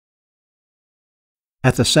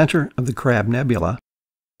At the center of the Crab Nebula,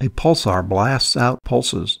 a pulsar blasts out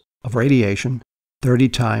pulses of radiation 30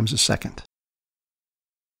 times a second.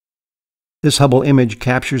 This Hubble image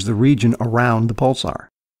captures the region around the pulsar.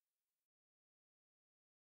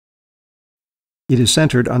 It is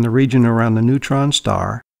centered on the region around the neutron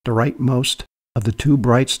star, the rightmost of the two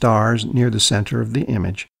bright stars near the center of the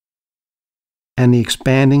image, and the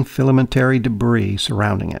expanding filamentary debris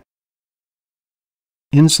surrounding it.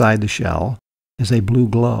 Inside the shell is a blue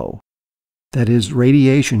glow, that is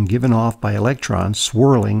radiation given off by electrons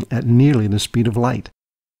swirling at nearly the speed of light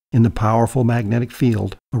in the powerful magnetic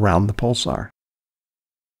field around the pulsar.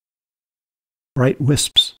 Bright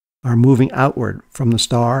wisps are moving outward from the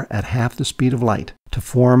star at half the speed of light to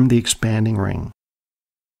form the expanding ring.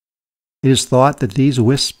 It is thought that these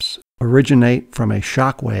wisps originate from a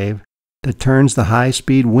shock wave that turns the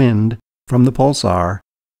high-speed wind from the pulsar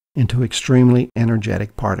into extremely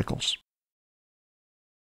energetic particles.